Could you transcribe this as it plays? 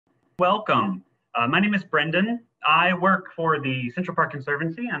Welcome. My name is Brendan. I work for the Central Park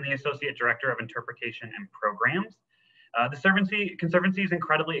Conservancy. I'm the Associate Director of Interpretation and Programs. The Conservancy is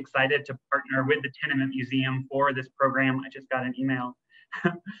incredibly excited to partner with the Tenement Museum for this program. I just got an email.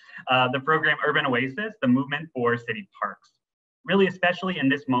 The program Urban Oasis, the movement for city parks. Really, especially in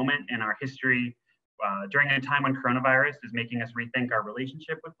this moment in our history, during a time when coronavirus is making us rethink our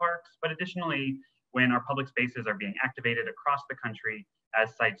relationship with parks, but additionally, when our public spaces are being activated across the country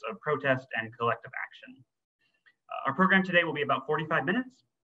as sites of protest and collective action. Our program today will be about 45 minutes,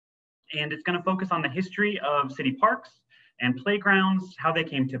 and it's going to focus on the history of city parks and playgrounds, how they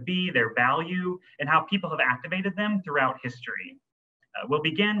came to be, their value, and how people have activated them throughout history. We'll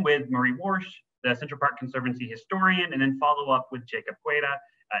begin with Marie Warsh, the Central Park Conservancy historian, and then follow up with Jakub Gaweda,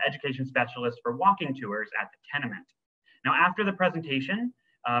 education specialist for walking tours at the Tenement. Now, after the presentation,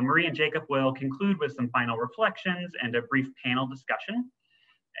 Marie and Jakub will conclude with some final reflections and a brief panel discussion.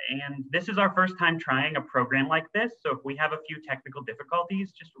 And this is our first time trying a program like this, so if we have a few technical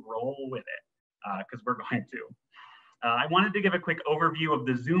difficulties, just roll with it, because we're going to. I wanted to give a quick overview of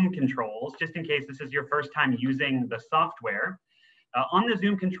the Zoom controls, just in case this is your first time using the software. On the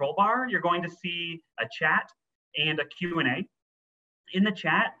Zoom control bar, you're going to see a chat and a Q&A. In the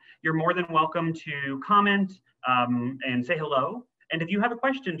chat, you're more than welcome to comment and say hello. And if you have a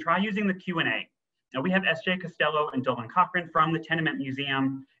question, try using the Q&A. Now, we have S.J. Costello and Dolan Cochran from the Tenement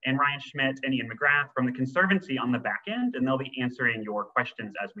Museum and Ryan Schmidt and Ian McGrath from the Conservancy on the back end, and they'll be answering your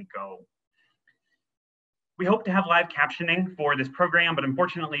questions as we go. We hope to have live captioning for this program, but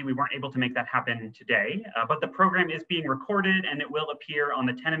unfortunately, we weren't able to make that happen today. But the program is being recorded, and it will appear on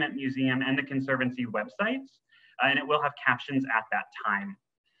the Tenement Museum and the Conservancy websites, and it will have captions at that time.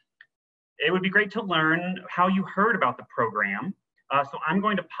 It would be great to learn how you heard about the program. So I'm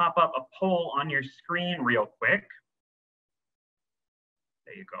going to pop up a poll on your screen real quick.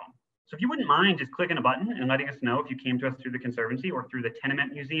 There you go. So if you wouldn't mind just clicking a button and letting us know if you came to us through the Conservancy or through the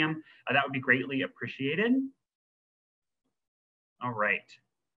Tenement Museum, that would be greatly appreciated. All right.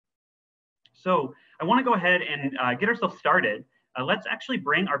 So I want to go ahead and get ourselves started. Let's actually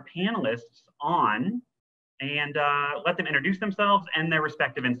bring our panelists on and let them introduce themselves and their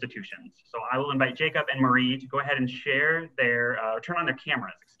respective institutions. So I will invite Jakub and Marie to go ahead and share their, turn on their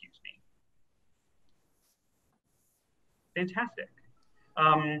cameras, excuse me. Fantastic.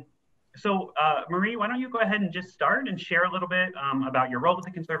 Marie, why don't you go ahead and just start and share a little bit about your role with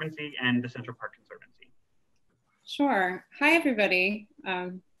the Conservancy and the Central Park Conservancy. Sure. Hi, everybody.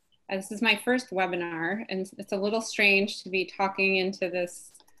 This is my first webinar, and it's a little strange to be talking into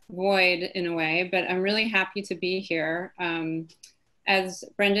this void in a way, but I'm really happy to be here. As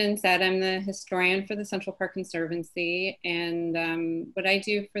Brendan said, I'm the historian for the Central Park Conservancy, and what I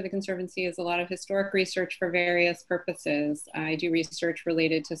do for the Conservancy is a lot of historic research for various purposes. I do research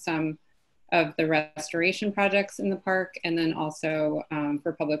related to some of the restoration projects in the park, and then also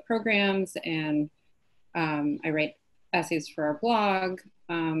for public programs, and I write essays for our blog.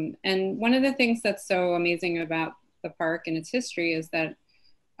 And one of the things that's so amazing about the park and its history is that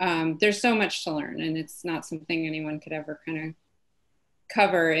there's so much to learn, and it's not something anyone could ever kind of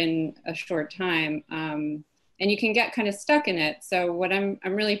cover in a short time. And you can get kind of stuck in it. So what I'm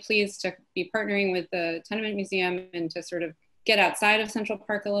really pleased to be partnering with the Tenement Museum and to sort of get outside of Central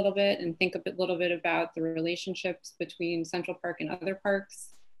Park a little bit and think a little bit about the relationships between Central Park and other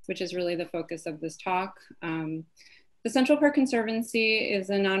parks, which is really the focus of this talk. The Central Park Conservancy is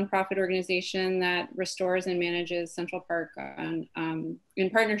a nonprofit organization that restores and manages Central Park in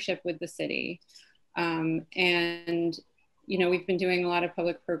partnership with the city. And you know, we've been doing a lot of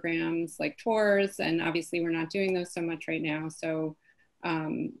public programs like tours, and obviously we're not doing those so much right now. So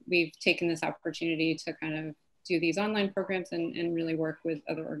we've taken this opportunity to kind of do these online programs and really work with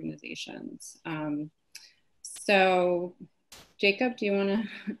other organizations. So Jakub, do you want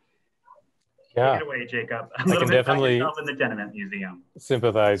to? Yeah. Take it away, Jakub. I can definitely in the Tenement Museum.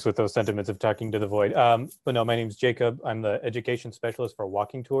 Sympathize with those sentiments of talking to the void. But no, my name's Jakub. I'm the education specialist for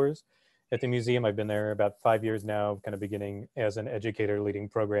walking tours at the museum. I've been there about 5 years now, kind of beginning as an educator leading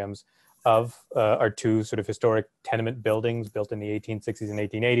programs of our two sort of historic tenement buildings built in the 1860s and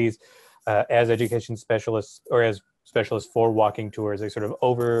 1880s. As education specialists, or as specialists for walking tours, I sort of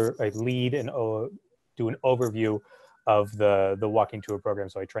lead and do an overview of the walking tour program.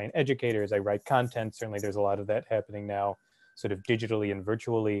 So I train educators, I write content. Certainly there's a lot of that happening now, sort of digitally and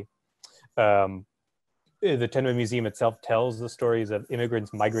virtually. The Tenement Museum itself tells the stories of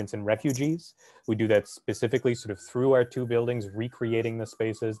immigrants, migrants, and refugees. We do that specifically sort of through our two buildings, recreating the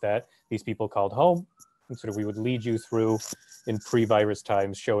spaces that these people called home. And sort of we would lead you through in pre-virus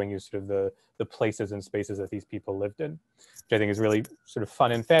times, showing you sort of the places and spaces that these people lived in, which I think is really sort of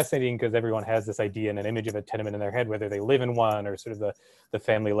fun and fascinating because everyone has this idea and an image of a tenement in their head, whether they live in one or sort of the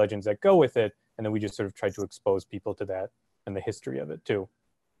family legends that go with it. And then we just sort of tried to expose people to that and the history of it too.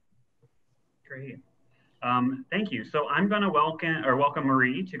 Great. Thank you. So I'm going to welcome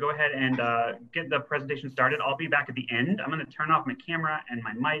Marie to go ahead and get the presentation started. I'll be back at the end. I'm going to turn off my camera and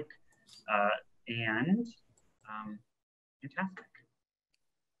my mic fantastic.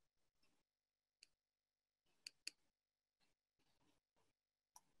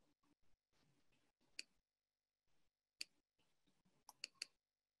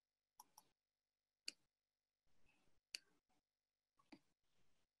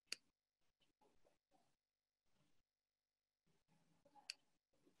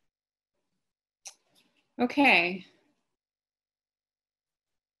 Okay.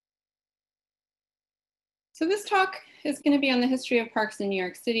 So this talk is going to be on the history of parks in New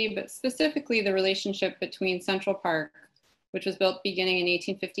York City, but specifically the relationship between Central Park, which was built beginning in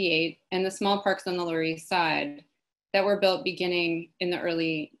 1858, and the small parks on the Lower East Side that were built beginning in the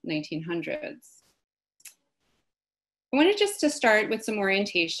early 1900s. I wanted just to start with some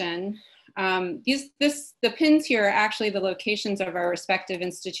orientation. The pins here are actually the locations of our respective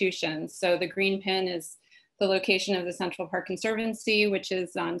institutions. So the green pin is the location of the Central Park Conservancy, which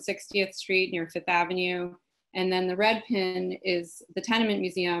is on 60th Street near Fifth Avenue. And then the red pin is the Tenement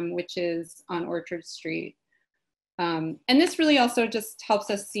Museum, which is on Orchard Street. And this really also just helps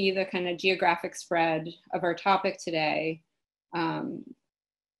us see the kind of geographic spread of our topic today and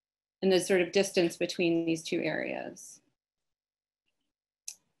the sort of distance between these two areas.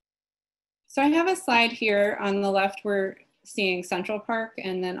 So I have a slide here. On the left, we're seeing Central Park,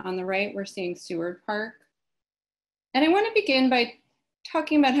 and then on the right, we're seeing Seward Park. And I want to begin by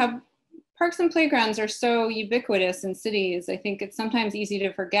talking about how parks and playgrounds are so ubiquitous in cities. I think it's sometimes easy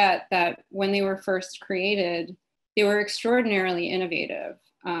to forget that when they were first created, they were extraordinarily innovative.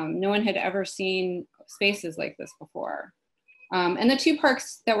 No one had ever seen spaces like this before. And the two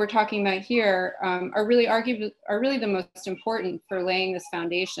parks that we're talking about here are really the most important for laying this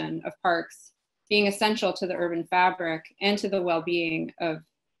foundation of parks being essential to the urban fabric and to the well-being of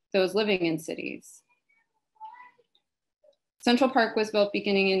those living in cities. Central Park was built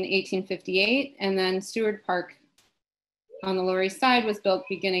beginning in 1858, and then Seward Park on the Lower East Side was built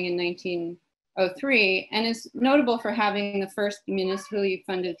beginning in 1903, and is notable for having the first municipally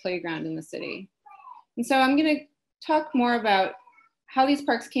funded playground in the city. And so I'm going to talk more about how these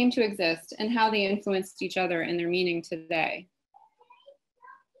parks came to exist and how they influenced each other and their meaning today.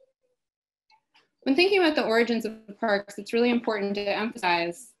 When thinking about the origins of the parks, it's really important to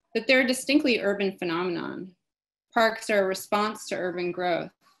emphasize that they're a distinctly urban phenomenon. Parks are a response to urban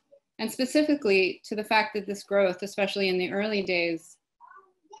growth, and specifically to the fact that this growth, especially in the early days,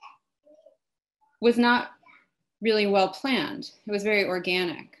 was not really well planned. It was very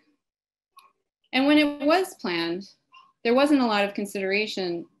organic. And when it was planned, there wasn't a lot of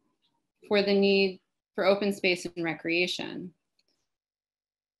consideration for the need for open space and recreation.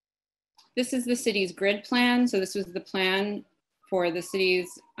 This is the city's grid plan. So this was the plan for the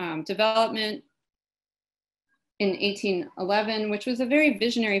city's development in 1811, which was a very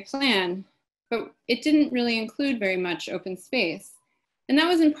visionary plan, but it didn't really include very much open space. And that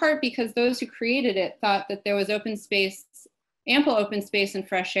was in part because those who created it thought that there was open space, ample open space and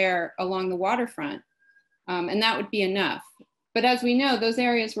fresh air along the waterfront, and that would be enough. But as we know, those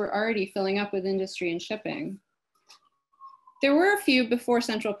areas were already filling up with industry and shipping. There were a few before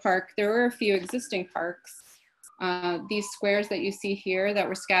Central Park, there were a few existing parks. These squares that you see here that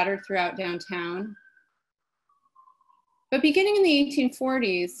were scattered throughout downtown. But beginning in the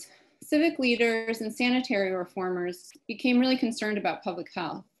 1840s, civic leaders and sanitary reformers became really concerned about public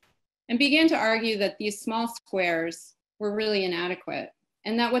health and began to argue that these small squares were really inadequate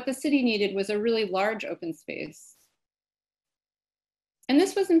and that what the city needed was a really large open space. And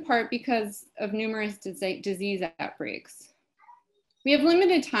this was in part because of numerous disease outbreaks. We have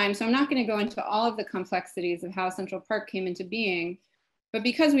limited time, so I'm not going to go into all of the complexities of how Central Park came into being. But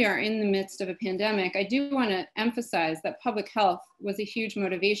because we are in the midst of a pandemic, I do want to emphasize that public health was a huge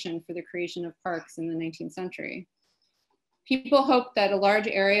motivation for the creation of parks in the 19th century. People hoped that a large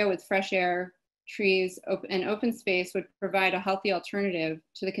area with fresh air, trees, and open space would provide a healthy alternative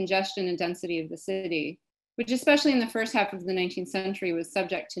to the congestion and density of the city, which especially in the first half of the 19th century was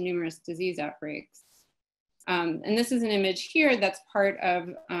subject to numerous disease outbreaks. And this is an image here that's part of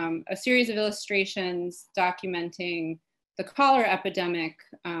a series of illustrations documenting the cholera epidemic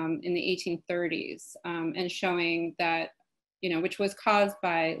in the 1830s and showing that, which was caused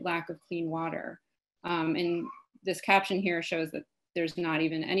by lack of clean water. And this caption here shows that there's not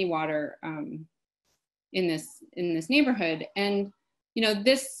even any water in this neighborhood. And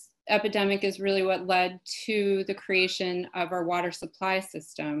this epidemic is really what led to the creation of our water supply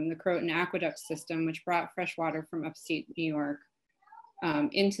system, the Croton Aqueduct system, which brought fresh water from upstate New York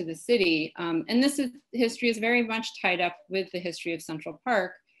into the city. And this history is very much tied up with the history of Central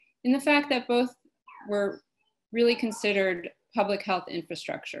Park in the fact that both were really considered public health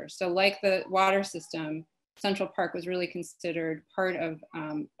infrastructure. So like the water system, Central Park was really considered part of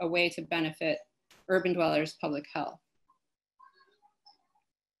a way to benefit urban dwellers' public health.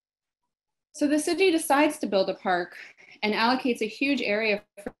 So the city decides to build a park and allocates a huge area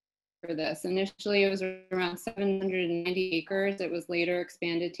for this. Initially, it was around 790 acres. It was later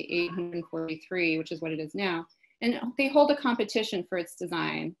expanded to 843, which is what it is now. And they hold a competition for its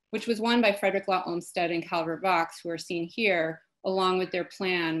design, which was won by Frederick Law Olmsted and Calvert Vaux, who are seen here, along with their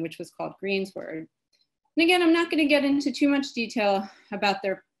plan, which was called Greensward. And again, I'm not going to get into too much detail about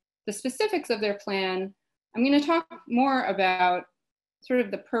the specifics of their plan. I'm going to talk more about sort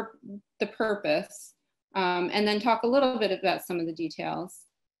of the purpose, and then talk a little bit about some of the details.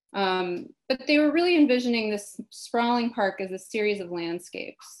 But they were really envisioning this sprawling park as a series of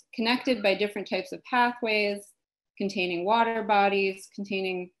landscapes connected by different types of pathways, containing water bodies,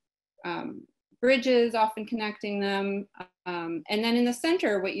 containing bridges, often connecting them. And then in the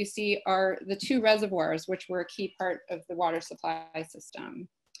center, what you see are the two reservoirs, which were a key part of the water supply system.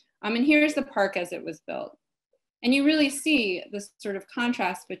 And here's the park as it was built. And you really see this sort of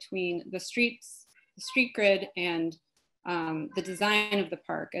contrast between the street grid and the design of the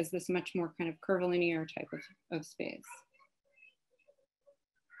park as this much more kind of curvilinear type of space.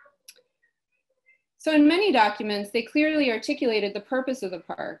 So in many documents, they clearly articulated the purpose of the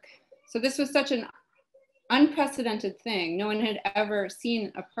park. So this was such an unprecedented thing. No one had ever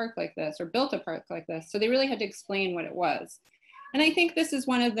seen a park like this or built a park like this. So they really had to explain what it was. And I think this is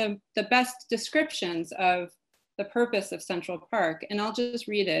one of the best descriptions of the purpose of Central Park. And I'll just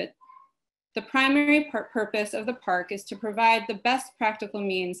read it. The primary purpose of the park is to provide the best practical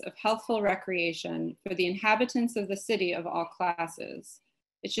means of healthful recreation for the inhabitants of the city of all classes.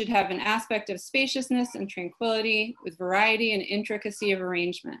 It should have an aspect of spaciousness and tranquility with variety and intricacy of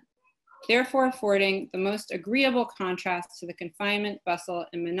arrangement, therefore affording the most agreeable contrast to the confinement, bustle,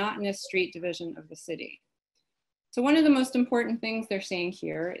 and monotonous street division of the city. So one of the most important things they're saying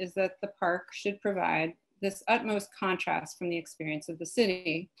here is that the park should provide this utmost contrast from the experience of the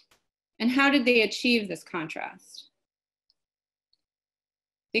city. And how did they achieve this contrast?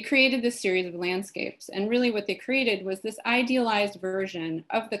 They created this series of landscapes, and really what they created was this idealized version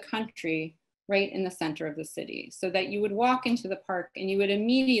of the country right in the center of the city, so that you would walk into the park and you would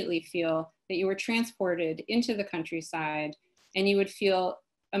immediately feel that you were transported into the countryside, and you would feel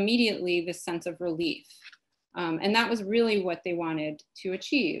immediately this sense of relief. And that was really what they wanted to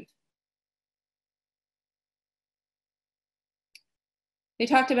achieve. They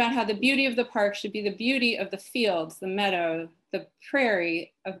talked about how the beauty of the park should be the beauty of the fields, the meadow, the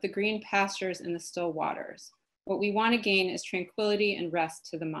prairie, of the green pastures and the still waters. What we want to gain is tranquility and rest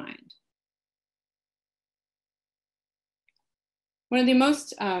to the mind. One of the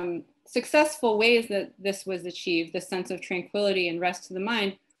most successful ways that this was achieved, the sense of tranquility and rest to the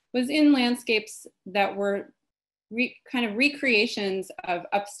mind, was in landscapes that were kind of recreations of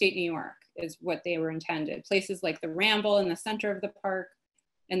upstate New York, is what they were intended. Places like the Ramble in the center of the park,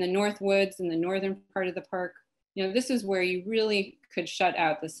 and the North Woods in the northern part of the park. This is where you really could shut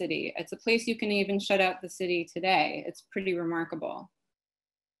out the city. It's a place you can even shut out the city today. It's pretty remarkable.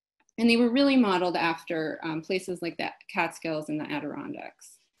 And they were really modeled after places like the Catskills and the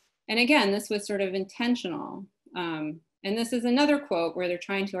Adirondacks. And again, this was sort of intentional. And this is another quote where they're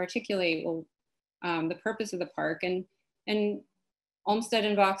trying to articulate the purpose of the park. And Olmsted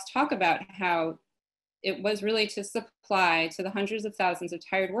and Vaux talk about how it was really to supply to the hundreds of thousands of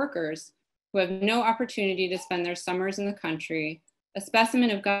tired workers who have no opportunity to spend their summers in the country, a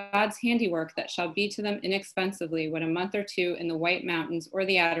specimen of God's handiwork that shall be to them inexpensively what a month or two in the White Mountains or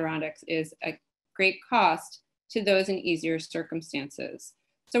the Adirondacks is at great cost to those in easier circumstances.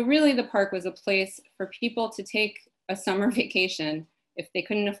 So really the park was a place for people to take a summer vacation if they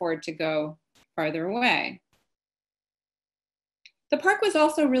couldn't afford to go farther away. The park was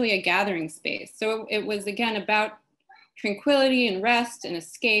also really a gathering space. So it was, again, about tranquility and rest and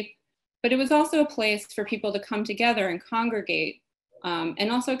escape, but it was also a place for people to come together and congregate and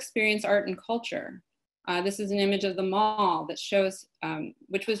also experience art and culture. This is an image of the mall that shows,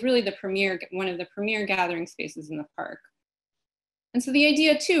 which was really one of the premier gathering spaces in the park. And so the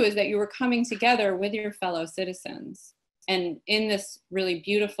idea too is that you were coming together with your fellow citizens. and in this really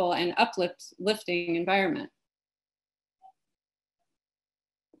beautiful and uplifting environment.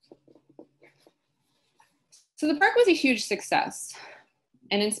 So the park was a huge success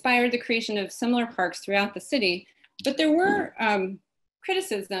and inspired the creation of similar parks throughout the city, but there were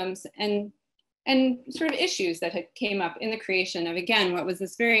criticisms and sort of issues that had came up in the creation of, again, what was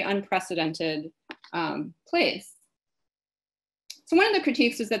this very unprecedented place. So one of the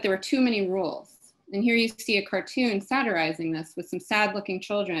critiques was that there were too many rules. And here you see a cartoon satirizing this with some sad looking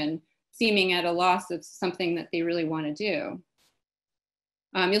children seeming at a loss of something that they really want to do.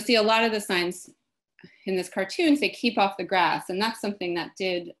 You'll see a lot of the signs in this cartoon say keep off the grass. And that's something that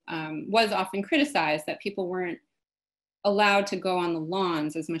was often criticized, that people weren't allowed to go on the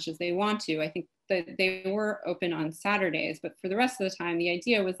lawns as much as they want to. I think that they were open on Saturdays, but for the rest of the time, the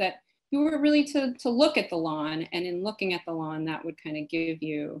idea was that you were really to look at the lawn, and in looking at the lawn, that would kind of give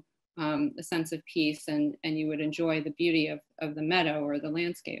you a sense of peace, and you would enjoy the beauty of the meadow or the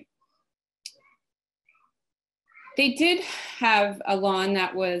landscape. They did have a lawn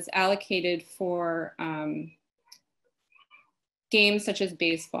that was allocated for games such as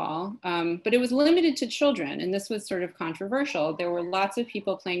baseball, but it was limited to children, and this was sort of controversial. There were lots of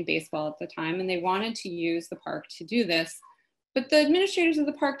people playing baseball at the time, and they wanted to use the park to do this, but the administrators of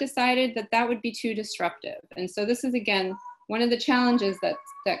the park decided that that would be too disruptive. And so this is, again, one of the challenges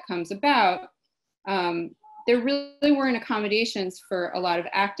that comes about. There really weren't accommodations for a lot of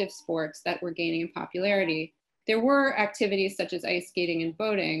active sports that were gaining in popularity. There were activities such as ice skating and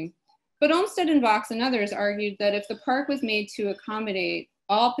boating, but Olmsted and Vox and others argued that if the park was made to accommodate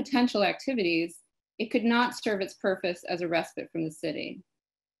all potential activities, it could not serve its purpose as a respite from the city.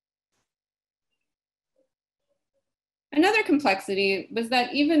 Another complexity was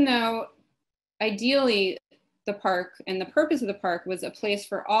that even though ideally the park and the purpose of the park was a place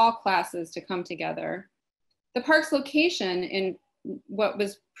for all classes to come together, the park's location in what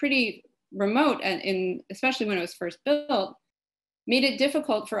was pretty remote, and especially when it was first built, made it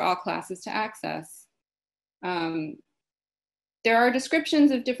difficult for all classes to access. There are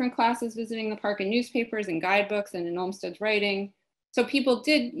descriptions of different classes visiting the park in newspapers and guidebooks and in Olmsted's writing. So people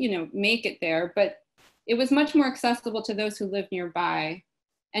did, make it there, but it was much more accessible to those who lived nearby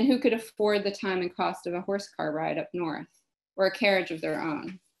and who could afford the time and cost of a horse car ride up north or a carriage of their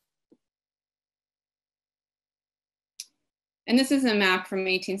own. And this is a map from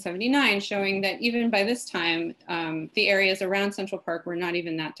 1879 showing that even by this time, the areas around Central Park were not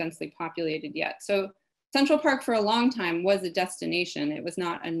even that densely populated yet. So Central Park for a long time was a destination. It was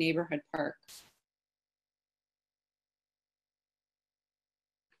not a neighborhood park.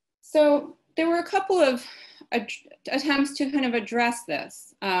 So there were a couple of attempts to kind of address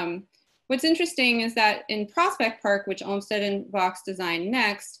this. What's interesting is that in Prospect Park, which Olmsted and Vox designed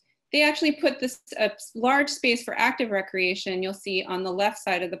next, they actually put this large space for active recreation, you'll see on the left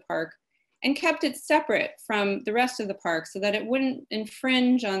side of the park, and kept it separate from the rest of the park so that it wouldn't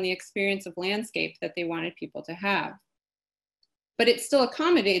infringe on the experience of landscape that they wanted people to have. But it still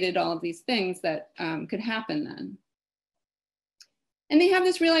accommodated all of these things that could happen then. And they have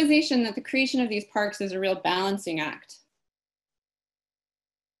this realization that the creation of these parks is a real balancing act.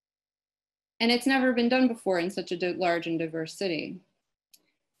 And it's never been done before in such a large and diverse city.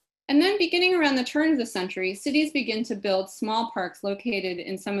 And then beginning around the turn of the century, cities begin to build small parks located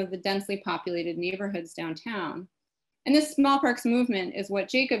in some of the densely populated neighborhoods downtown. And this small parks movement is what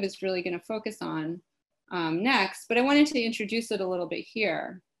Jakub is really going to focus on next, but I wanted to introduce it a little bit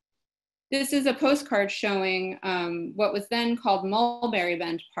here. This is a postcard showing what was then called Mulberry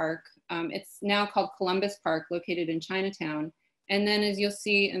Bend Park. It's now called Columbus Park, located in Chinatown. And then as you'll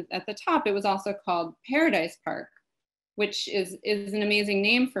see at the top, it was also called Paradise Park, which is an amazing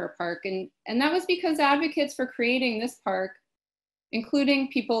name for a park. And that was because advocates for creating this park, including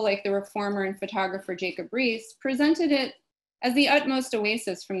people like the reformer and photographer Jacob Riis, presented it as the utmost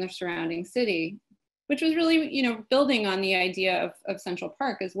oasis from the surrounding city, which was really, building on the idea of Central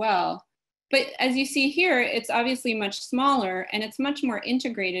Park as well. But as you see here, it's obviously much smaller and it's much more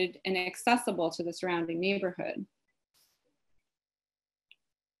integrated and accessible to the surrounding neighborhood.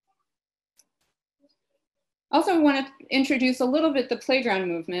 Also, I want to introduce a little bit the playground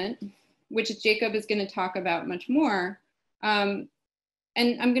movement, which Jakub is going to talk about much more. And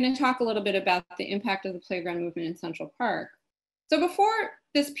I'm going to talk a little bit about the impact of the playground movement in Central Park. So before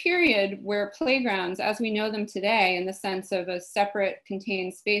this period where playgrounds, as we know them today, in the sense of a separate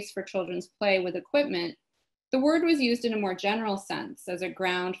contained space for children's play with equipment, the word was used in a more general sense as a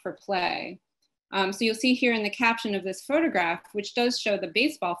ground for play. So you'll see here in the caption of this photograph, which does show the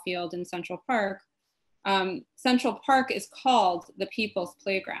baseball field in Central Park, Central Park is called the People's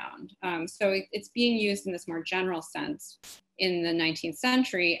Playground. So it's being used in this more general sense in the 19th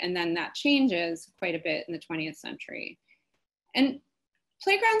century, and then that changes quite a bit in the 20th century. And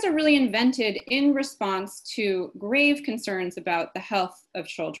playgrounds are really invented in response to grave concerns about the health of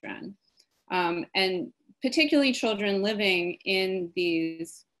children, and particularly children living in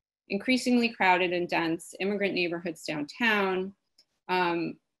these increasingly crowded and dense immigrant neighborhoods downtown,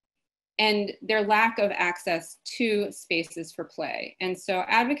 and their lack of access to spaces for play. And so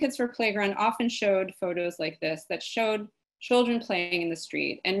advocates for playground often showed photos like this that showed children playing in the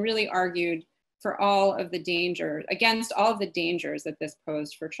street and really argued for all of the danger, against all of the dangers that this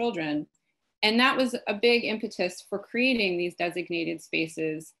posed for children. And that was a big impetus for creating these designated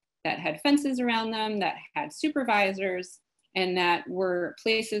spaces that had fences around them, that had supervisors, and that were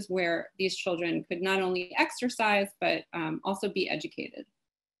places where these children could not only exercise, but also be educated.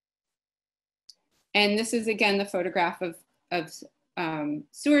 And this is, again, the photograph of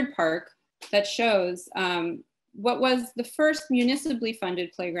Seward Park that shows what was the first municipally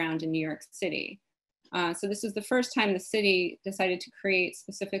funded playground in New York City. So this is the first time the city decided to create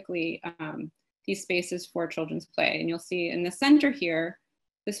specifically these spaces for children's play. And you'll see in the center here,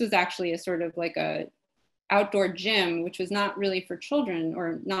 this was actually a sort of like a outdoor gym, which was not really for children,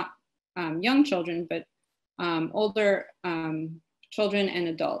 or not young children, but older children and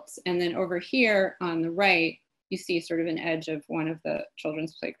adults. And then over here on the right, you see sort of an edge of one of the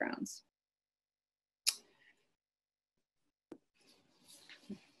children's playgrounds.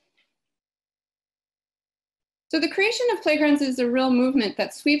 So the creation of playgrounds is a real movement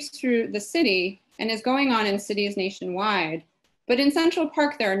that sweeps through the city and is going on in cities nationwide. But in Central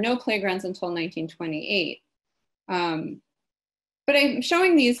Park, there are no playgrounds until 1928. But I'm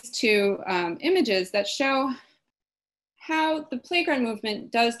showing these two images that show how the playground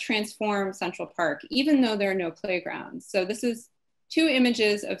movement does transform Central Park, even though there are no playgrounds. So this is two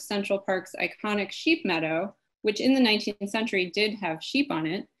images of Central Park's iconic sheep meadow, which in the 19th century did have sheep on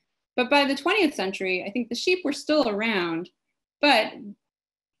it. But by the 20th century, I think the sheep were still around, but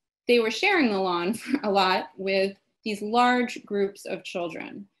they were sharing the lawn a lot with these large groups of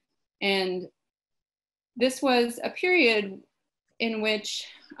children. And this was a period in which,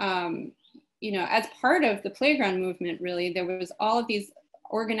 you know, as part of the playground movement, really, there was all of these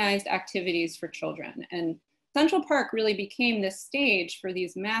organized activities for children. And Central Park really became this stage for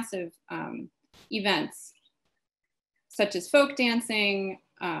these massive events, such as folk dancing,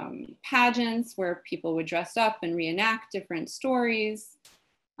 pageants where people would dress up and reenact different stories,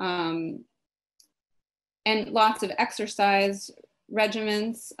 and lots of exercise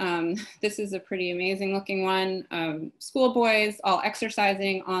regimens. This is a pretty amazing looking one. Schoolboys all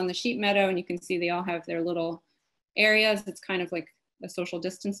exercising on the sheep meadow, and you can see they all have their little areas. It's kind of like a social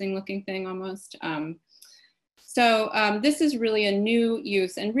distancing looking thing almost. So this is really a new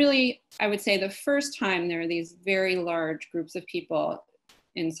use, and really, I would say the first time there are these very large groups of people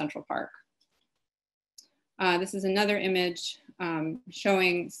in Central Park. This is another image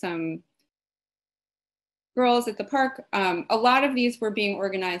showing some girls at the park. A lot of these were being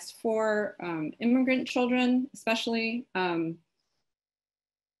organized for immigrant children, especially.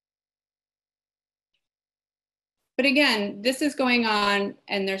 But again, this is going on,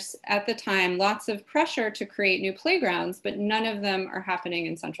 and there's, at the time, lots of pressure to create new playgrounds, but none of them are happening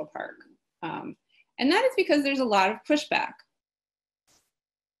in Central Park. And that is because there's a lot of pushback.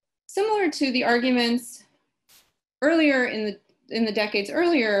 Similar to the arguments earlier in the decades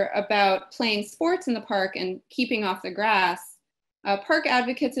earlier about playing sports in the park and keeping off the grass, park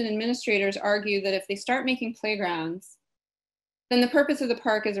advocates and administrators argue that if they start making playgrounds, then the purpose of the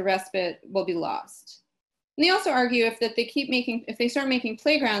park as a respite will be lost. And they also argue if they start making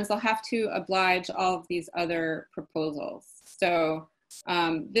playgrounds, they'll have to oblige all of these other proposals. So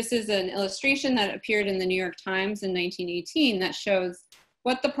this is an illustration that appeared in the New York Times in 1918 that shows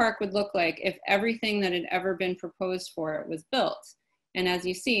what the park would look like if everything that had ever been proposed for it was built. And as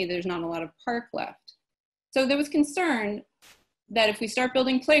you see, there's not a lot of park left. So there was concern that if we start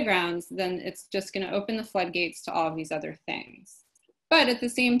building playgrounds, then it's just going to open the floodgates to all of these other things. But at the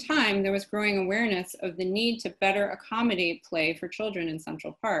same time, there was growing awareness of the need to better accommodate play for children in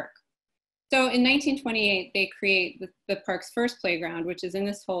Central Park. So in 1928, they create the park's first playground, which is in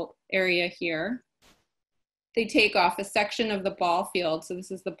this whole area here. They take off a section of the ball field. So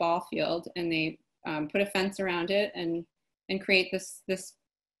this is the ball field, and they put a fence around it and create this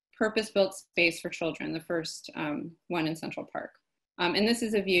purpose-built space for children, the first one in Central Park. And this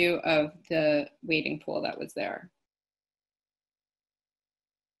is a view of the wading pool that was there.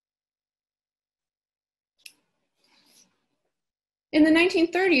 In the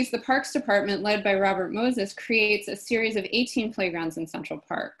 1930s, the Parks Department, led by Robert Moses, creates a series of 18 playgrounds in Central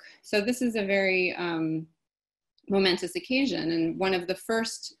Park. So this is a very momentous occasion and one of the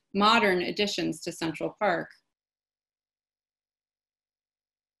first modern additions to Central Park.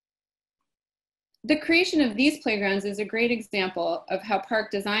 The creation of these playgrounds is a great example of how park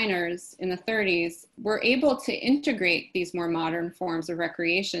designers in the 30s were able to integrate these more modern forms of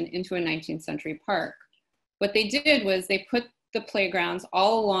recreation into a 19th century park. What they did was they put the playgrounds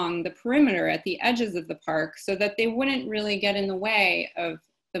all along the perimeter at the edges of the park so that they wouldn't really get in the way of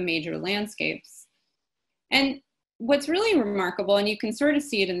the major landscapes. And what's really remarkable, and you can sort of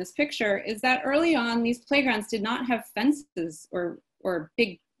see it in this picture, is that early on, these playgrounds did not have fences or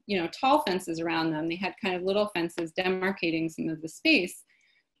big, tall fences around them. They had kind of little fences demarcating some of the space.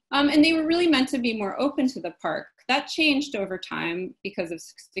 And they were really meant to be more open to the park. That changed over time because of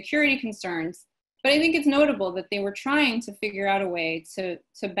security concerns. But I think it's notable that they were trying to figure out a way to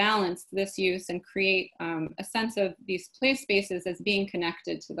balance this use and create a sense of these play spaces as being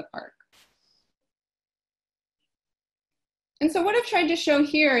connected to the park. And so what I've tried to show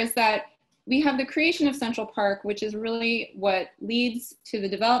here is that we have the creation of Central Park, which is really what leads to the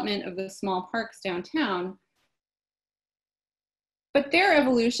development of the small parks downtown. But their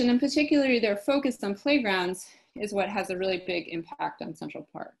evolution, and particularly their focus on playgrounds, is what has a really big impact on Central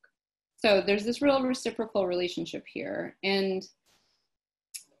Park. So there's this real reciprocal relationship here. And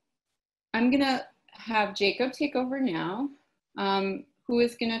I'm gonna have Jakub take over now, who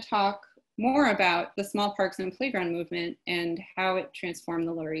is gonna talk more about the small parks and playground movement and how it transformed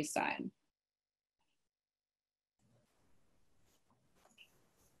the Lower East Side.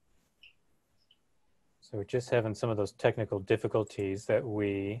 So we're just having some of those technical difficulties that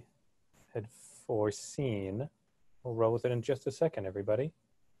we had foreseen. We'll roll with it in just a second, everybody.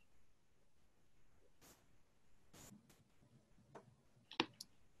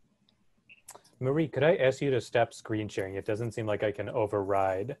 Marie, could I ask you to stop screen sharing? It doesn't seem like I can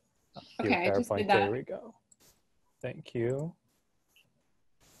override your Okay, I just PowerPoint. did that. There we go. Thank you.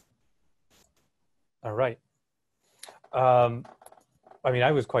 All right. I mean,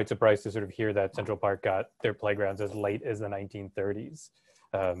 I was quite surprised to sort of hear that Central Park got their playgrounds as late as the 1930s.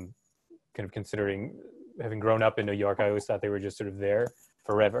 Kind of considering having grown up in New York, I always thought they were just sort of there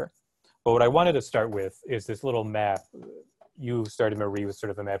forever. But what I wanted to start with is this little map. You started, Marie, with sort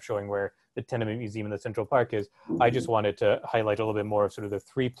of a map showing where the Tenement Museum in the Central Park is. I just wanted to highlight a little bit more of sort of the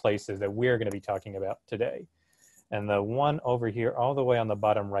three places that we're going to be talking about today. And the one over here, all the way on the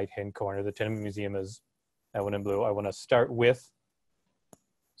bottom right-hand corner, the Tenement Museum is that one in blue. I want to start with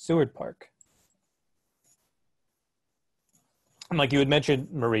Seward Park. And like you had mentioned,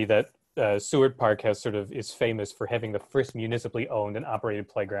 Marie, that Seward Park is famous for having the first municipally owned and operated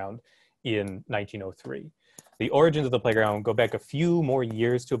playground in 1903. The origins of the playground go back a few more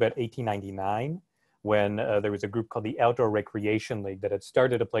years to about 1899, when there was a group called the Outdoor Recreation League that had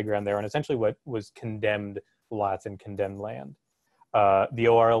started a playground there on essentially what was condemned lots and condemned land. The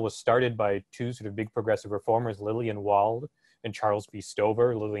ORL was started by two sort of big progressive reformers, Lillian Wald and Charles B.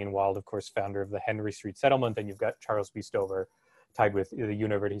 Stover. Lillian Wald, of course, founder of the Henry Street Settlement, and you've got Charles B. Stover tied with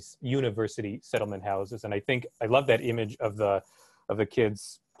the university settlement houses. And I think I love that image of the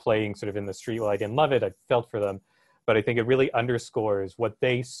kids playing sort of in the street. Well, I didn't love it, I felt for them, but I think it really underscores what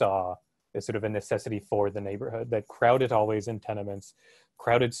they saw as sort of a necessity for the neighborhood, that crowded hallways and tenements,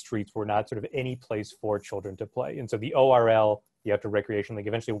 crowded streets were not sort of any place for children to play. And so the ORL, the Outdoor Recreation League,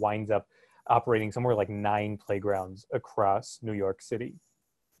 eventually winds up operating somewhere like 9 playgrounds across New York City.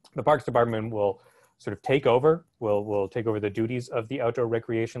 The Parks Department will sort of take over, will take over the duties of the Outdoor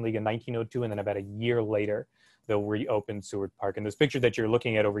Recreation League in 1902, and then about a year later, they'll reopen Seward Park. And this picture that you're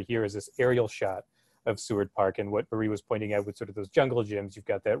looking at over here is this aerial shot of Seward Park, and what Marie was pointing out with sort of those jungle gyms, you've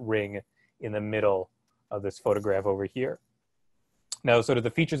got that ring in the middle of this photograph over here. Now, sort of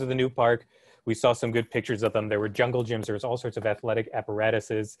the features of the new park, we saw some good pictures of them. There were jungle gyms, there was all sorts of athletic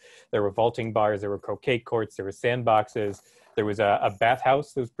apparatuses, there were vaulting bars, there were croquet courts, there were sandboxes, there was a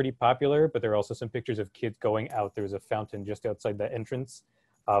bathhouse that was pretty popular, but there were also some pictures of kids going out. There was a fountain just outside the entrance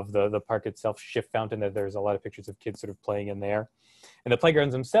of the park itself, Schiff Fountain, that there's a lot of pictures of kids sort of playing in there. And the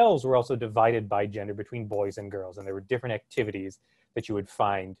playgrounds themselves were also divided by gender between boys and girls, and there were different activities that you would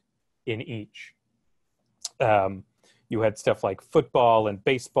find in each. You had stuff like football and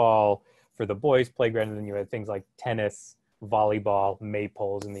baseball for the boys' playground, and then you had things like tennis, volleyball,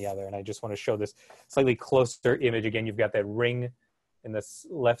 maypoles in the other. And I just want to show this slightly closer image. Again, you've got that ring in this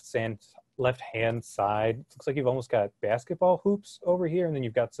left-hand side. It looks like you've almost got basketball hoops over here, and then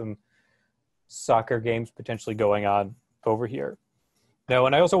you've got some soccer games potentially going on over here. Now,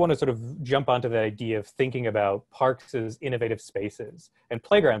 and I also want to sort of jump onto the idea of thinking about parks as innovative spaces and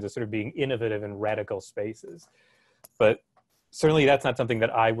playgrounds as sort of being innovative and radical spaces. But certainly that's not something that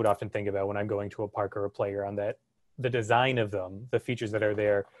I would often think about when I'm going to a park or a playground, that the design of them, the features that are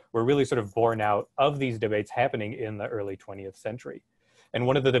there, were really sort of born out of these debates happening in the early 20th century. And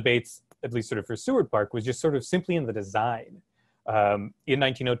one of the debates, at least sort of for Seward Park, was just sort of simply in the design. In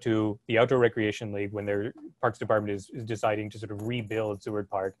 1902, the Outdoor Recreation League, when their Parks Department is deciding to sort of rebuild Seward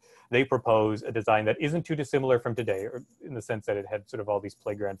Park, they propose a design that isn't too dissimilar from today, or in the sense that it had sort of all these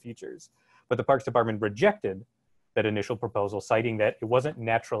playground features. But the Parks Department rejected that initial proposal, citing that it wasn't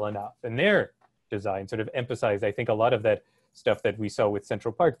natural enough. And their design sort of emphasized, I think, a lot of that stuff that we saw with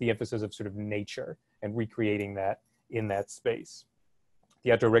Central Park, the emphasis of sort of nature and recreating that in that space.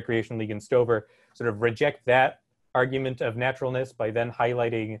 The Outdoor Recreation League in Stover sort of reject that argument of naturalness by then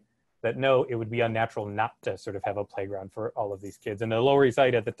highlighting that no, it would be unnatural not to sort of have a playground for all of these kids. And the Lower East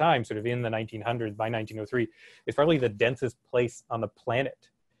Side at the time, sort of in the 1900s, by 1903, is probably the densest place on the planet.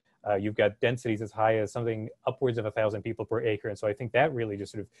 You've got densities as high as something upwards of 1,000 people per acre. And so I think that really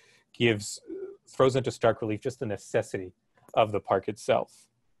just sort of throws into stark relief just the necessity of the park itself.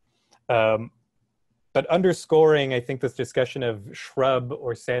 But underscoring, I think, this discussion of shrub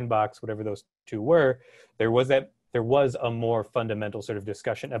or sandbox, whatever those two were, there was a more fundamental sort of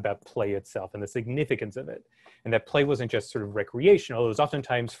discussion about play itself and the significance of it. And that play wasn't just sort of recreational, it was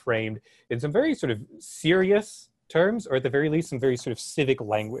oftentimes framed in some very sort of serious terms, or at the very least, some very sort of civic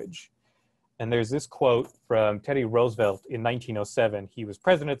language. And there's this quote from Teddy Roosevelt in 1907. He was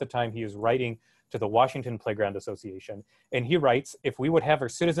president at the time. He was writing to the Washington Playground Association. And he writes, "If we would have our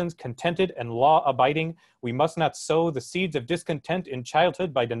citizens contented and law-abiding, we must not sow the seeds of discontent in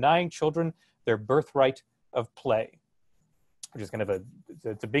childhood by denying children their birthright of play." Which is kind of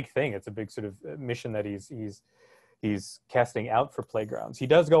it's a big thing. It's a big sort of mission that he's casting out for playgrounds. He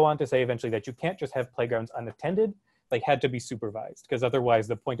does go on to say eventually that you can't just have playgrounds unattended. They had to be supervised, because otherwise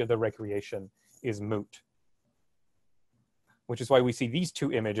the point of the recreation is moot. Which is why we see these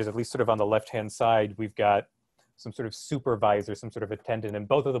two images, at least sort of on the left-hand side, we've got some sort of supervisor, some sort of attendant, and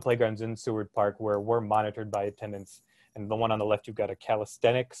both of the playgrounds in Seward Park were monitored by attendants. And the one on the left, you've got a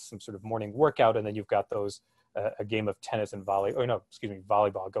calisthenics, some sort of morning workout, and then you've got those, a game of tennis and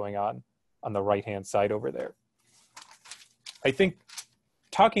volleyball going on the right-hand side over there. I think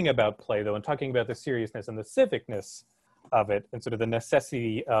talking about play, though, and talking about the seriousness and the civicness of it, and sort of the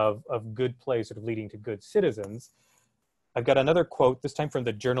necessity of good play sort of leading to good citizens, I've got another quote, this time from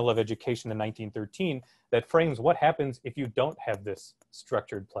the Journal of Education in 1913, that frames what happens if you don't have this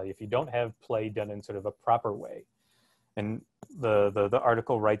structured play, if you don't have play done in sort of a proper way. And the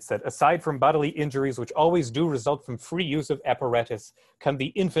article writes that aside from bodily injuries, which always do result from free use of apparatus, come the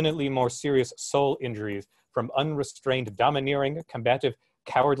infinitely more serious soul injuries from unrestrained domineering, combative,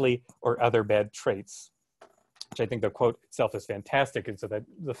 cowardly, or other bad traits. Which I think the quote itself is fantastic. And so that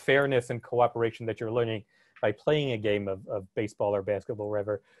the fairness and cooperation that you're learning by playing a game of baseball or basketball, or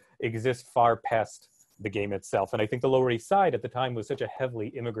whatever, exists far past the game itself. And I think the Lower East Side at the time was such a heavily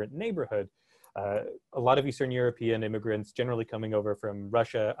immigrant neighborhood. A lot of Eastern European immigrants generally coming over from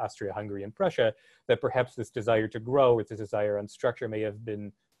Russia, Austria, Hungary, and Prussia, that perhaps this desire to grow or this desire on structure may have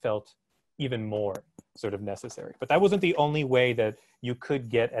been felt even more sort of necessary. But that wasn't the only way that you could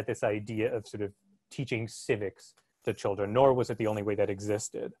get at this idea of sort of teaching civics to children, nor was it the only way that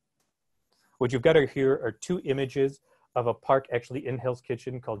existed. What you've got here are two images of a park actually in Hell's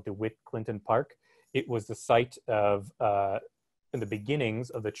Kitchen called DeWitt Clinton Park. It was the site of, in the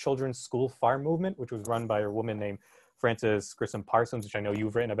beginnings of the Children's School Farm Movement, which was run by a woman named Frances Grissom Parsons, which I know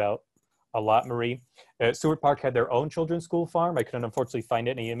you've written about a lot, Marie. Seward Park had their own children's school farm. I couldn't unfortunately find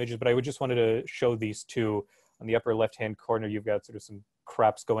any images, but I just wanted to show these two. On the upper left-hand corner, you've got sort of some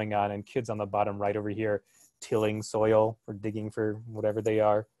crops going on, and kids on the bottom right over here tilling soil or digging for whatever they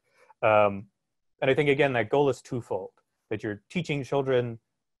are. And I think, again, that goal is twofold, that you're teaching children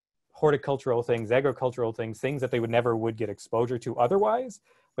horticultural things, agricultural things, things that they would get exposure to otherwise.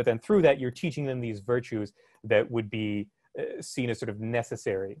 But then through that, you're teaching them these virtues that would be seen as sort of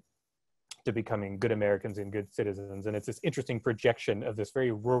necessary to becoming good Americans and good citizens. And it's this interesting projection of this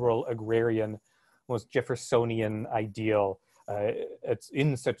very rural, agrarian, almost Jeffersonian ideal. It's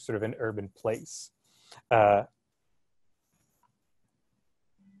in such sort of an urban place. I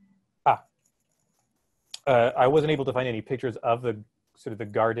wasn't able to find any pictures of the sort of the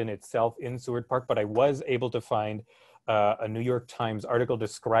garden itself in Seward Park, but I was able to find a New York Times article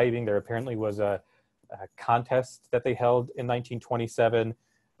describing there apparently was a contest that they held in 1927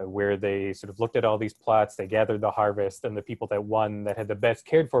 where they sort of looked at all these plots, they gathered the harvest, and the people that won, that had the best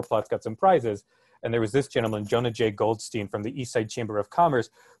cared for plots, got some prizes. And there was this gentleman, Jonah J. Goldstein from the East Side Chamber of Commerce,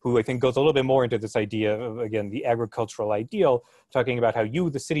 who I think goes a little bit more into this idea of, again, the agricultural ideal, talking about how you,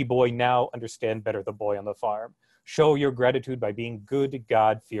 the city boy, now understand better the boy on the farm. Show your gratitude by being good,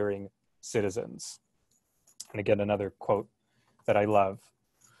 God-fearing citizens. And again, another quote that I love.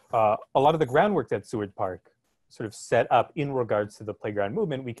 A lot of the groundwork at Seward Park sort of set up in regards to the playground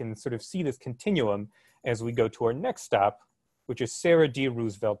movement. We can sort of see this continuum as we go to our next stop, which is Sarah D.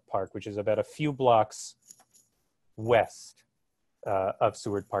 Roosevelt Park, which is about a few blocks west of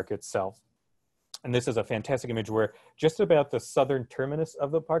Seward Park itself. And this is a fantastic image. We're just about the southern terminus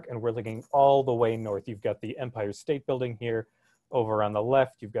of the park, and we're looking all the way north. You've got the Empire State Building here over on the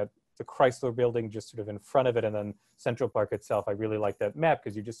left. You've got the Chrysler Building just sort of in front of it, and then Central Park itself. I really like that map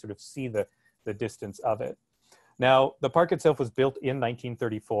because you just sort of see the distance of it. Now, the park itself was built in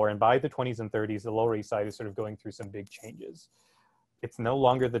 1934, and by the 20s and 30s, the Lower East Side is sort of going through some big changes. It's no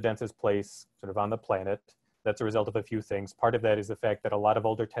longer the densest place sort of on the planet. That's a result of a few things. Part of that is the fact that a lot of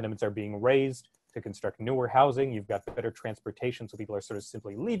older tenements are being raised to construct newer housing. You've got better transportation, so people are sort of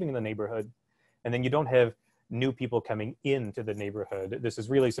simply leaving the neighborhood. And then you don't have new people coming into the neighborhood. This is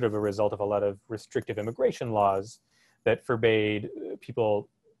really sort of a result of a lot of restrictive immigration laws that forbade people.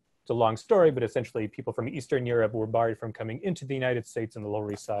 It's a long story, but essentially people from Eastern Europe were barred from coming into the United States, and the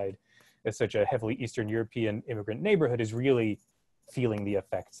Lower East Side, as such a heavily Eastern European immigrant neighborhood, is really feeling the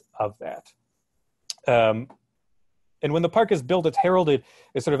effects of that. And when the park is built, it's heralded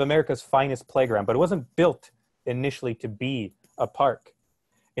as sort of America's finest playground, but it wasn't built initially to be a park.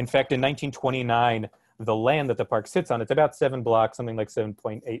 In fact, in 1929, the land that the park sits on, it's about 7 blocks, something like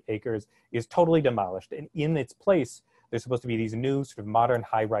 7.8 acres, is totally demolished. And in its place, there's supposed to be these new sort of modern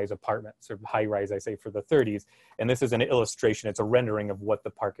high-rise apartments, or high-rise, I say, for the 30s. And this is an illustration. It's a rendering of what the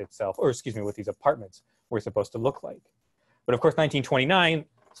park itself, or excuse me, what these apartments were supposed to look like. But of course, 1929,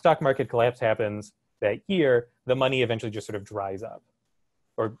 stock market collapse happens that year. The money eventually just sort of dries up,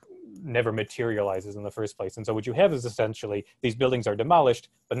 or never materializes in the first place. And so what you have is essentially these buildings are demolished,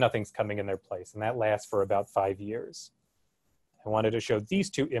 but nothing's coming in their place. And that lasts for about 5 years. I wanted to show these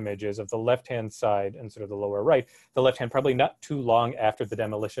two images of the left-hand side and sort of the lower right. The left-hand, probably not too long after the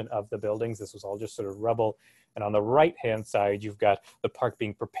demolition of the buildings. This was all just sort of rubble. And on the right-hand side, you've got the park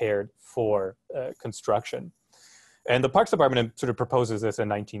being prepared for construction. And the Parks Department sort of proposes this in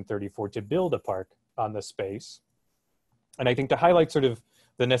 1934 to build a park on the space. And I think to highlight sort of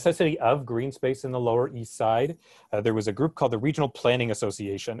the necessity of green space in the Lower East Side, there was a group called the Regional Planning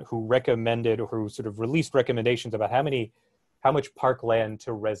Association who recommended, or who sort of released recommendations about how much parkland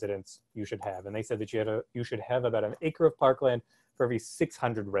to residents you should have. And they said that you should have about an acre of parkland for every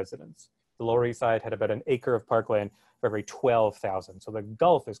 600 residents. The Lower East Side had about an acre of parkland for every 12,000. So the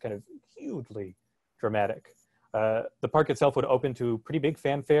gulf is kind of hugely dramatic. The park itself would open to pretty big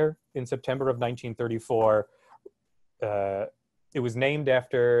fanfare in September of 1934. It was named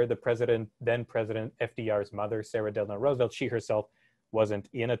after the then President FDR's mother, Sarah Delano Roosevelt. She herself wasn't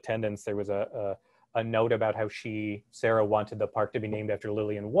in attendance. There was a note about how Sarah wanted the park to be named after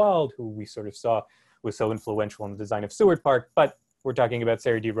Lillian Wald, who we sort of saw was so influential in the design of Seward Park, but we're talking about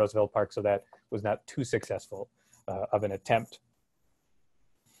Sarah D. Roosevelt Park, so that was not too successful of an attempt.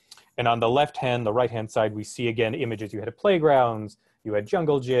 And on the the right-hand side, we see again images. You had playgrounds, you had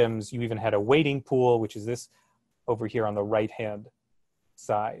jungle gyms, you even had a wading pool, which is this over here on the right-hand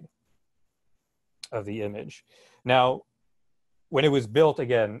side of the image. Now, when it was built,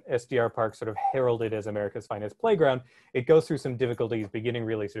 again, SDR Park sort of heralded as America's finest playground. It goes through some difficulties beginning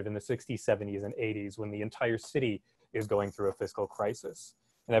really sort of in the 60s, 70s, and 80s when the entire city is going through a fiscal crisis.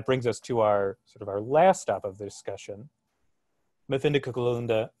 And that brings us to our last stop of the discussion, Mafinda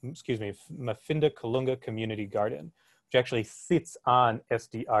Kalunga Community Garden, which actually sits on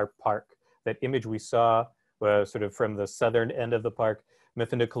SDR Park. That image we saw was sort of from the southern end of the park.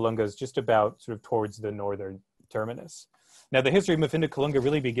 Mafinda Kalunga is just about sort of towards the northern terminus. Now, the history of Mafinda Kalunga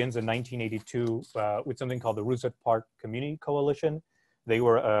really begins in 1982 with something called the Roosevelt Park Community Coalition. They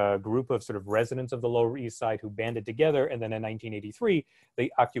were a group of sort of residents of the Lower East Side who banded together, and then in 1983, they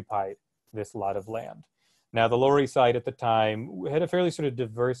occupied this lot of land. Now, the Lower East Side at the time had a fairly sort of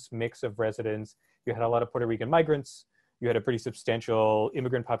diverse mix of residents. You had a lot of Puerto Rican migrants. You had a pretty substantial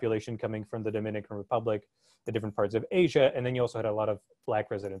immigrant population coming from the Dominican Republic, the different parts of Asia, and then you also had a lot of Black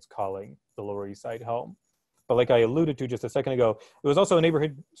residents calling the Lower East Side home. But like I alluded to just a second ago, it was also a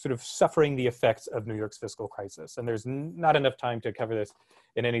neighborhood sort of suffering the effects of New York's fiscal crisis. And there's not enough time to cover this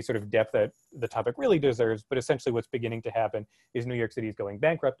in any sort of depth that the topic really deserves, but essentially what's beginning to happen is New York City is going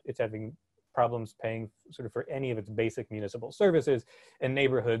bankrupt. It's having problems paying sort of for any of its basic municipal services, and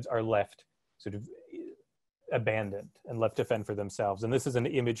neighborhoods are left sort of abandoned and left to fend for themselves. And this is an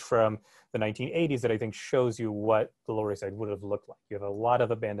image from the 1980s that I think shows you what the Lower East Side would have looked like. You have a lot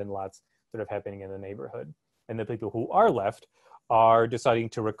of abandoned lots sort of happening in the neighborhood. And the people who are left are deciding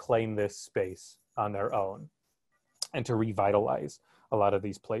to reclaim this space on their own and to revitalize a lot of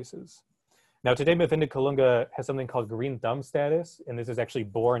these places. Now today, Mufindi-Kalunga has something called green thumb status, and this is actually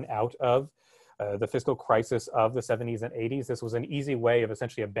born out of the fiscal crisis of the 70s and 80s. This was an easy way of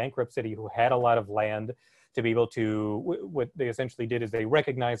essentially a bankrupt city who had a lot of land to be able to, what they essentially did is they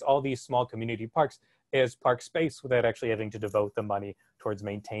recognized all these small community parks as park space without actually having to devote the money towards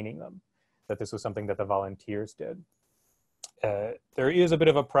maintaining them. That this was something that the volunteers did. There is a bit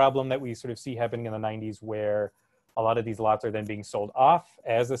of a problem that we sort of see happening in the 90s where a lot of these lots are then being sold off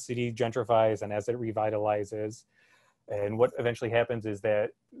as the city gentrifies and as it revitalizes. And what eventually happens is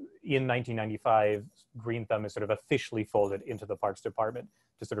that in 1995, Green Thumb is sort of officially folded into the Parks Department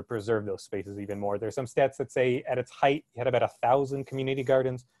to sort of preserve those spaces even more. There's some stats that say at its height, it had about 1,000 community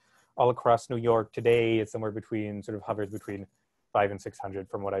gardens all across New York. Today, it's somewhere between, sort of hovers between 500 and 600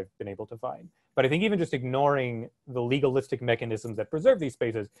 from what I've been able to find. But I think even just ignoring the legalistic mechanisms that preserve these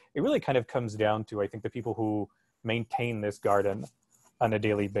spaces, it really kind of comes down to, I think, the people who maintain this garden on a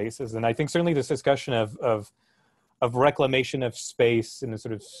daily basis. And I think certainly this discussion of reclamation of space and a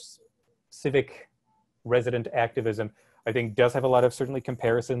sort of civic resident activism, I think does have a lot of certainly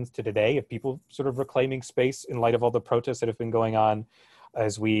comparisons to today of people sort of reclaiming space in light of all the protests that have been going on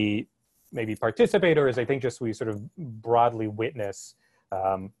as we maybe participate, or as I think just we sort of broadly witness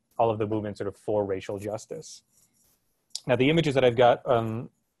all of the movement sort of for racial justice. Now the images that I've got on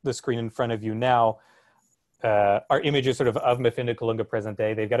the screen in front of you now are images sort of Mufindi-Kalunga present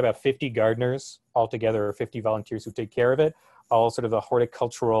day. They've got about 50 gardeners altogether, or 50 volunteers who take care of it, all sort of the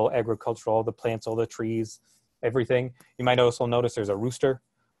horticultural, agricultural, the plants, all the trees, everything. You might also notice there's a rooster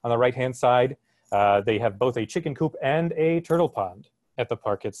on the right-hand side. They have both a chicken coop and a turtle pond at the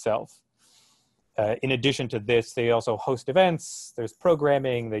park itself. In addition to this, they also host events, there's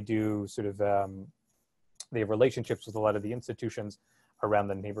programming, they do sort of, they have relationships with a lot of the institutions around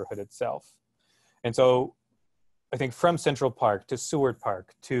the neighborhood itself. And so I think from Central Park to Seward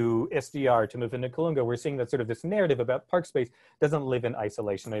Park to SDR to Mufindi-Kalunga, we're seeing that sort of this narrative about park space doesn't live in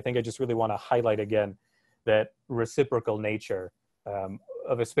isolation. I think I just really want to highlight again that reciprocal nature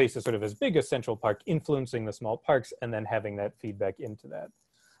of a space that's sort of as big as Central Park influencing the small parks and then having that feedback into that.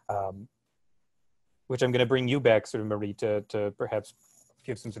 Which I'm going to bring you back, sort of, Marie, to perhaps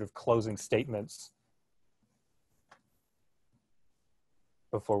give some sort of closing statements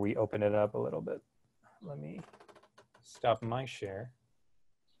before we open it up a little bit. Let me stop my share.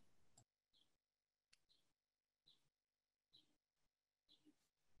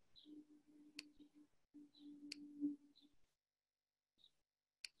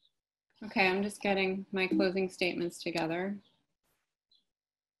 Okay, I'm just getting my closing statements together.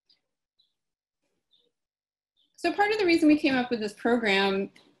 So part of the reason we came up with this program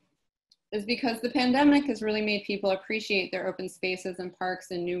is because the pandemic has really made people appreciate their open spaces and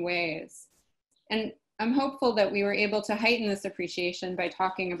parks in new ways. And I'm hopeful that we were able to heighten this appreciation by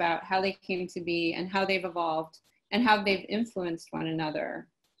talking about how they came to be and how they've evolved and how they've influenced one another.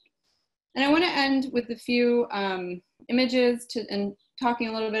 And I want to end with a few images and talking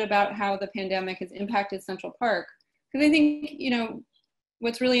a little bit about how the pandemic has impacted Central Park. Because I think, you know,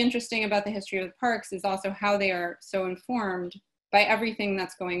 what's really interesting about the history of the parks is also how they are so informed by everything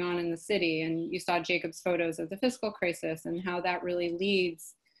that's going on in the city. And you saw Jakub's photos of the fiscal crisis and how that really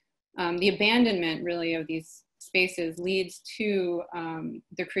leads, the abandonment really of these spaces leads to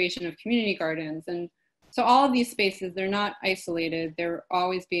the creation of community gardens. And so all of these spaces, they're not isolated. They're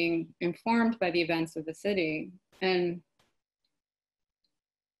always being informed by the events of the city. And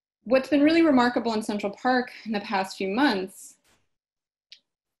what's been really remarkable in Central Park in the past few months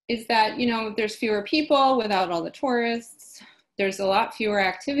is that, you know, there's fewer people without all the tourists. There's a lot fewer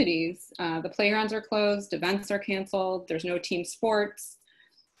activities. The playgrounds are closed, events are canceled, there's no team sports.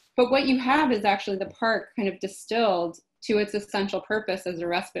 But what you have is actually the park kind of distilled to its essential purpose as a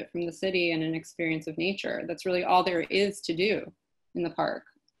respite from the city and an experience of nature. That's really all there is to do in the park.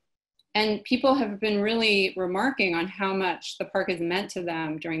 And people have been really remarking on how much the park has meant to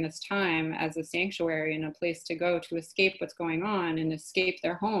them during this time as a sanctuary and a place to go to escape what's going on and escape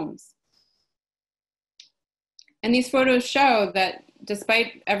their homes. And these photos show that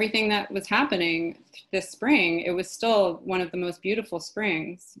despite everything that was happening this spring, it was still one of the most beautiful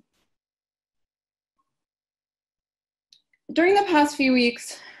springs. During the past few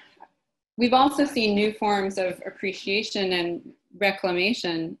weeks, we've also seen new forms of appreciation and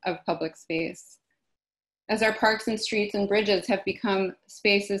reclamation of public space. as our parks and streets and bridges have become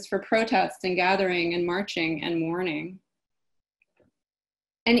spaces for protest and gathering and marching and mourning.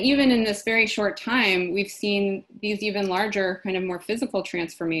 And even in this very short time, we've seen these even larger, kind of more physical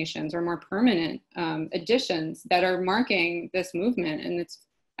transformations or more permanent additions that are marking this movement. And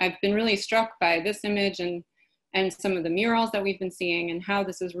I've been really struck by this image and some of the murals that we've been seeing, and how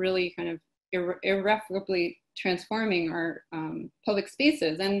this is really kind of irrevocably transforming our public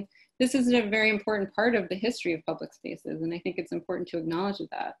spaces. And this is a very important part of the history of public spaces, and I think it's important to acknowledge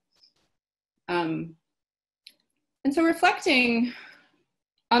that. And so reflecting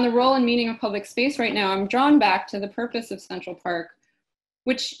on the role and meaning of public space right now, I'm drawn back to the purpose of Central Park,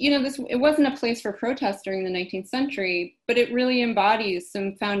 which, it wasn't a place for protest during the 19th century, but it really embodies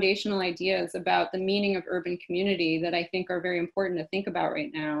some foundational ideas about the meaning of urban community that I think are very important to think about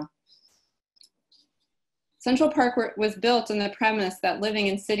right now. Central Park was built on the premise that living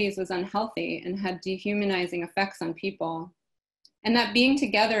in cities was unhealthy and had dehumanizing effects on people, and that being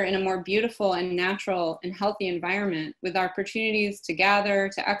together in a more beautiful and natural and healthy environment with opportunities to gather,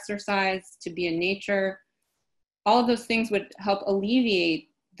 to exercise, to be in nature, all of those things would help alleviate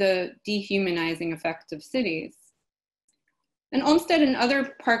the dehumanizing effect of cities. And Olmsted and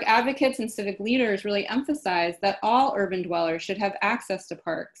other park advocates and civic leaders really emphasized that all urban dwellers should have access to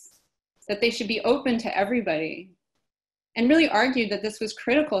parks, that they should be open to everybody, and really argued that this was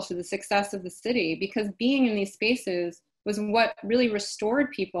critical to the success of the city, because being in these spaces was what really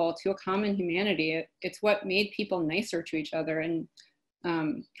restored people to a common humanity. It's what made people nicer to each other and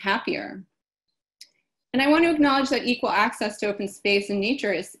happier. And I want to acknowledge that equal access to open space and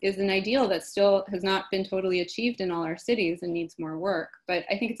nature is an ideal that still has not been totally achieved in all our cities and needs more work. But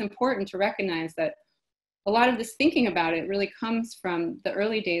I think it's important to recognize that a lot of this thinking about it really comes from the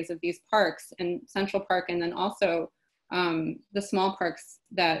early days of these parks, and Central Park, and then also the small parks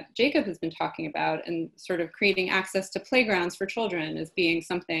that Jakub has been talking about, and sort of creating access to playgrounds for children as being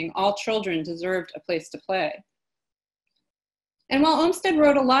something all children deserved a place to play. And while Olmsted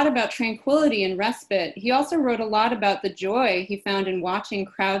wrote a lot about tranquility and respite, he also wrote a lot about the joy he found in watching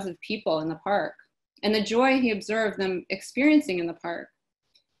crowds of people in the park, and the joy he observed them experiencing in the park.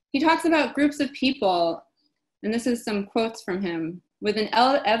 He talks about groups of people, and this is some quotes from him, with an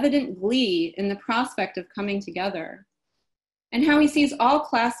evident glee in the prospect of coming together, and how he sees all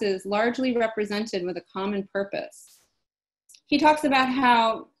classes largely represented with a common purpose. He talks about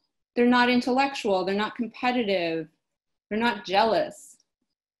how they're not intellectual, they're not competitive, they're not jealous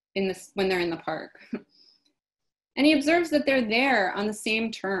when they're in the park. And he observes that they're there on the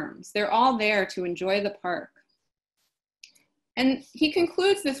same terms. They're all there to enjoy the park. And he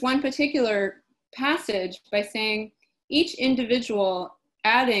concludes this one particular passage by saying, each individual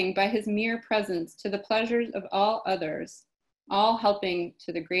adding by his mere presence to the pleasures of all others, all helping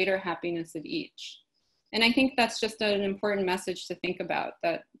to the greater happiness of each. And I think that's just an important message to think about,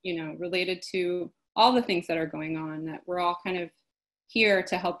 that, related to all the things that are going on, that we're all kind of here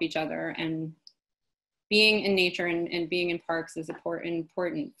to help each other, and being in nature and being in parks is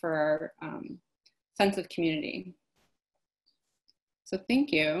important for our sense of community. So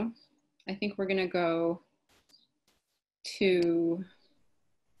thank you. I think we're gonna go to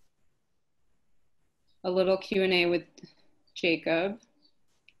a little Q&A with Jakub.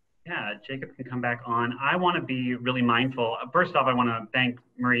 Yeah, Jakub can come back on. I want to be really mindful. First off, I want to thank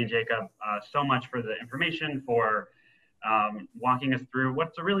Marie and Jakub so much for the information, for walking us through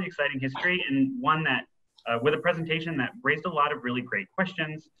what's a really exciting history, and one that, with a presentation that raised a lot of really great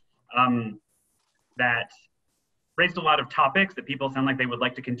questions, that raised a lot of topics that people sound like they would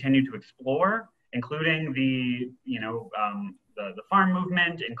like to continue to explore, including the farm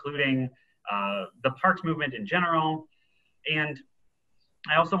movement, including the parks movement in general. And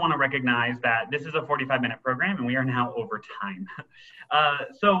I also want to recognize that this is a 45-minute program and we are now over time.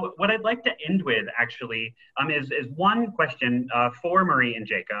 So what I'd like to end with actually is one question for Marie and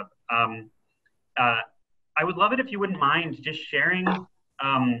Jakub. I would love it if you wouldn't mind just sharing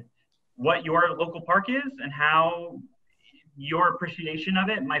what your local park is and how your appreciation of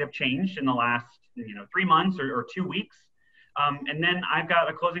it might have changed in the last 3 months or 2 weeks. And then I've got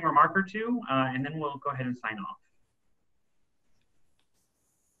a closing remark or two, and then we'll go ahead and sign off.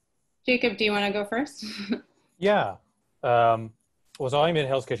 Jakub, do you want to go first? Yeah. So I'm in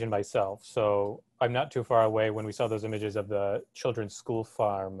Hell's Kitchen myself, so I'm not too far away. When we saw those images of the children's school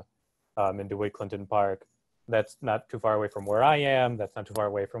farm in DeWitt Clinton Park, that's not too far away from where I am. That's not too far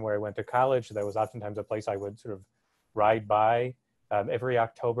away from where I went to college. That was oftentimes a place I would sort of ride by. Every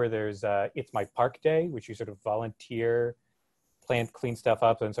October, there's It's My Park Day, which you sort of volunteer, plant, clean stuff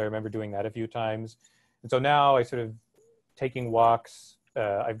up. And so I remember doing that a few times. And so now I sort of taking walks.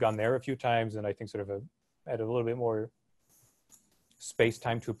 I've gone there a few times, and I think sort of I had a little bit more space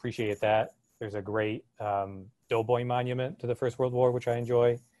time to appreciate that. There's a great Doughboy monument to the First World War, which I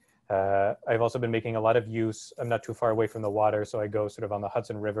enjoy. I've also been making a lot of use. I'm not too far away from the water, so I go sort of on the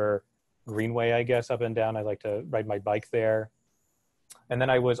Hudson River Greenway, I guess, up and down. I like to ride my bike there. And then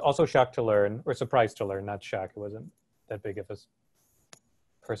I was also shocked to learn, or surprised to learn, not shocked, it wasn't that big of a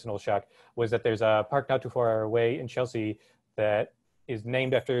personal shock, was that there's a park not too far away in Chelsea that is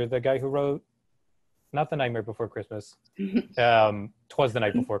named after the guy who wrote, not The Nightmare Before Christmas, 'Twas the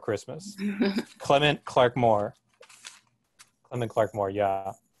Night Before Christmas. Clement Clark Moore,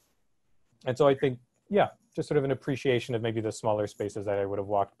 yeah. And so I think, yeah, just sort of an appreciation of maybe the smaller spaces that I would have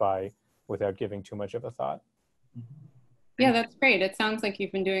walked by without giving too much of a thought. Yeah, that's great. It sounds like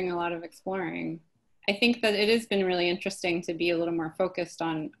you've been doing a lot of exploring. I think that it has been really interesting to be a little more focused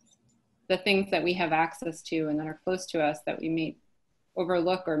on the things that we have access to and that are close to us that we may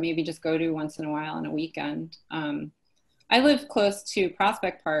overlook or maybe just go to once in a while on a weekend. I live close to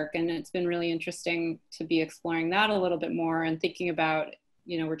Prospect Park, and it's been really interesting to be exploring that a little bit more and thinking about,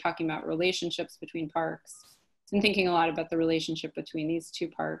 you know, we're talking about relationships between parks and thinking a lot about the relationship between these two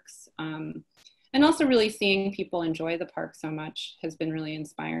parks. And also really seeing people enjoy the park so much has been really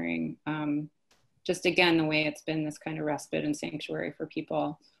inspiring. Just again, the way it's been this kind of respite and sanctuary for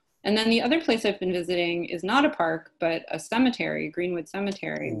people. And then the other place I've been visiting is not a park, but a cemetery, Greenwood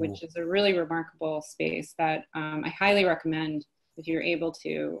Cemetery, which is a really remarkable space that I highly recommend if you're able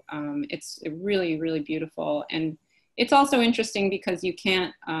to. It's really, really beautiful. And it's also interesting because you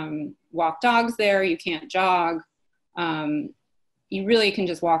can't walk dogs there, you can't jog. You really can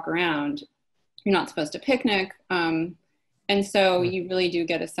just walk around. You're not supposed to picnic. And so you really do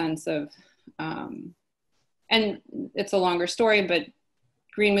get a sense of, and it's a longer story, but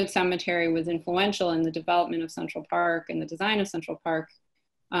Greenwood Cemetery was influential in the development of Central Park and the design of Central Park.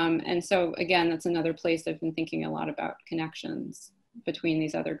 And so again, that's another place I've been thinking a lot about connections between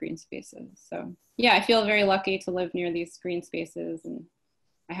these other green spaces. So yeah, I feel very lucky to live near these green spaces, and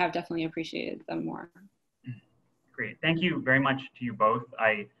I have definitely appreciated them more. Great, thank you very much to you both.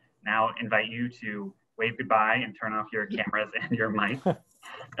 I now invite you to wave goodbye and turn off your cameras and your mic.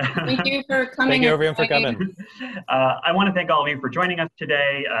 Thank you for coming. Thank you everyone for coming. I want to thank all of you for joining us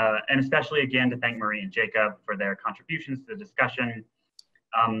today, and especially again to thank Marie and Jacob for their contributions to the discussion.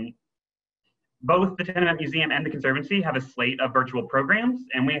 Both the Tenement Museum and the Conservancy have a slate of virtual programs,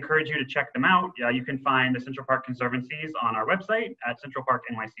 and we encourage you to check them out. You can find the Central Park Conservancies on our website at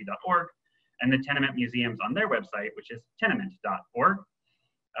centralparknyc.org, and the Tenement Museums on their website, which is tenement.org.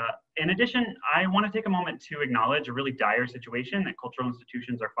 In addition, I want to take a moment to acknowledge a really dire situation that cultural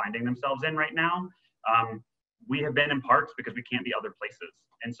institutions are finding themselves in right now. We have been in parks because we can't be other places.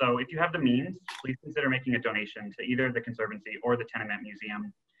 And so if you have the means, please consider making a donation to either the Conservancy or the Tenement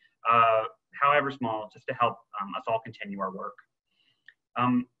Museum, however small, just to help us all continue our work.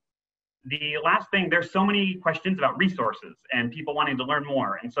 The last thing, there's so many questions about resources and people wanting to learn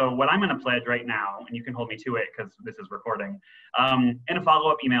more. And so what I'm going to pledge right now, and you can hold me to it because this is recording, in a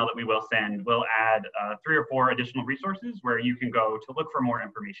follow-up email that we will send, we'll add 3 or 4 additional resources where you can go to look for more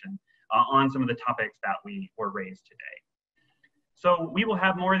information on some of the topics that were raised today. So we will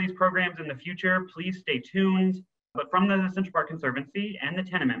have more of these programs in the future. Please stay tuned. But from the Central Park Conservancy and the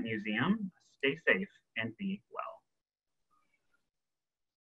Tenement Museum, stay safe and be well.